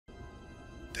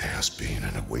has been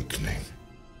an awakening.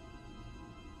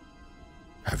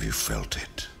 Have you felt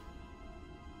it?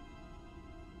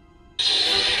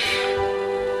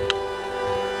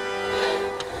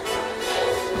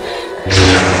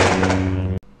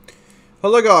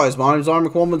 Hello guys, my name is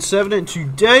IronMcWalman7 and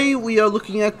today we are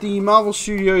looking at the Marvel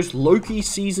Studios Loki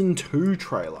Season 2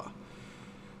 trailer.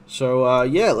 So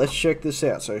yeah, let's check this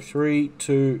out. So 3,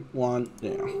 2, 1,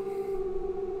 now.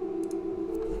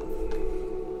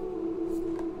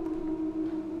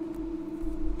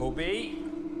 Obi?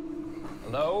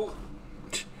 Hello?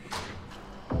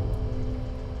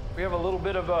 We have a little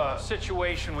bit of a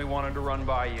situation we wanted to run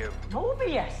by you.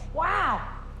 Mobius! Wow!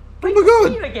 Oh my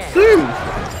god! Dude!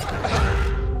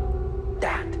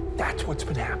 That's what's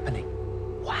been happening.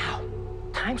 Wow!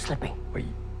 Time slipping. Wait,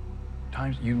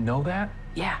 you know that?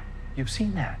 Yeah. You've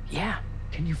seen that? Yeah.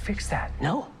 Can you fix that?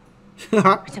 No.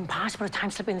 It's impossible to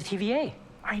time slip in the TVA.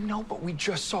 I know, but we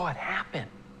just saw it happen.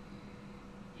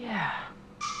 Yeah.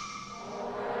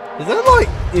 Is that like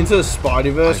Into the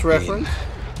Spider-Verse reference?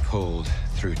 Pulled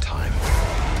through time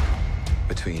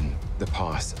between the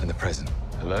past and the present.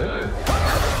 Hello?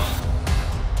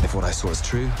 If what I saw is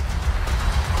true,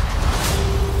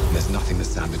 there's nothing to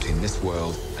stand between this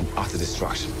world and utter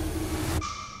destruction.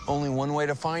 Only one way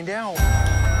to find out.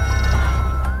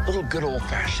 Little good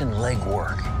old-fashioned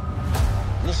legwork.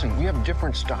 Listen, we have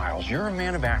different styles. You're a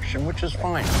man of action, which is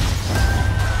fine.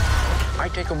 I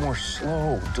take a more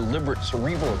slow, deliberate,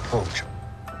 cerebral approach.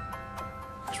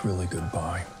 It's really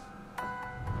goodbye.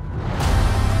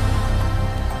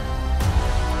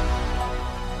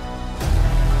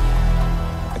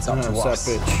 It's up to us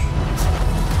that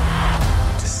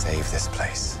bitch. to save this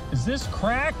place. Is this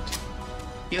cracked?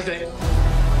 You think?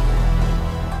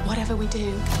 Whatever we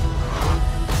do,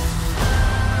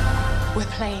 we're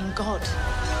playing God.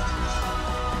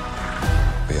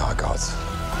 We are gods.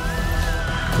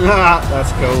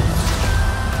 That's cool.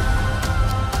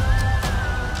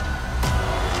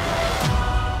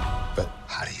 But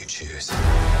how do you choose?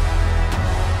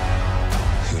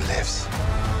 Who lives?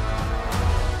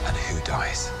 And who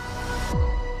dies?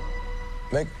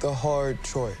 Make the hard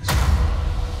choice.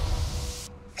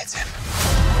 It's him.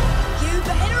 You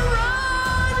better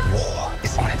run! War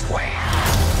is on its way.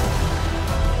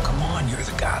 Come on, you're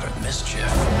the god of mischief.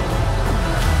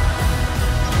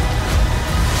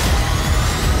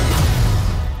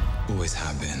 Always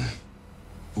have been.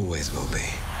 Always will be.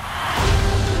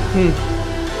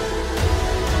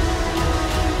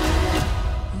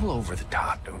 A little over the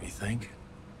top, don't you think?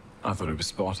 I thought it was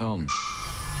spot on.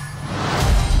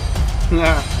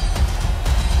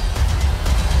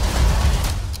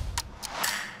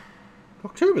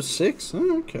 October 6th?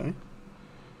 Oh, okay.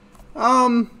 I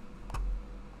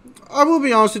will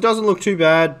be honest, it doesn't look too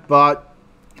bad, but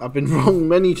I've been wrong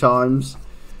many times.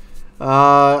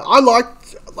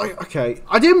 Okay,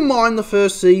 I didn't mind the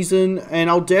first season, and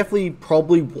I'll definitely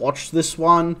probably watch this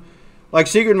one. Like,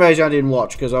 Secret Invasion I didn't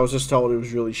watch, because I was just told it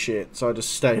was really shit, so I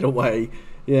just stayed away,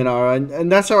 you know,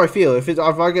 and that's how I feel. If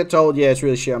I get told, yeah, it's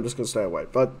really shit, I'm just going to stay away.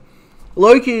 But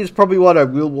Loki is probably what I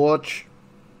will watch,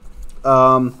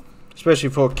 especially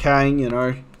for Kang, you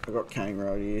know. I've got Kang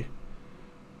right here.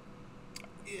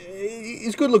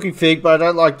 He's good looking fig, but I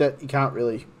don't like that he can't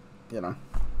really, you know,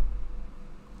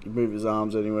 move his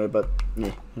arms anywhere, but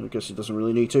yeah, I guess he doesn't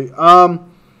really need to.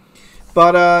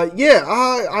 Yeah,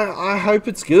 I hope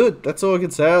it's good. That's all I can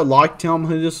say. I like Tom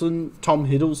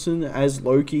Hiddleston as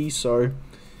Loki, so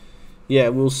yeah,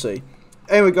 we'll see.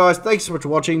 Anyway, guys, thanks so much for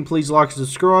watching. Please like and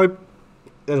subscribe.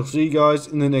 And I'll see you guys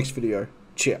in the next video.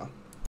 Ciao.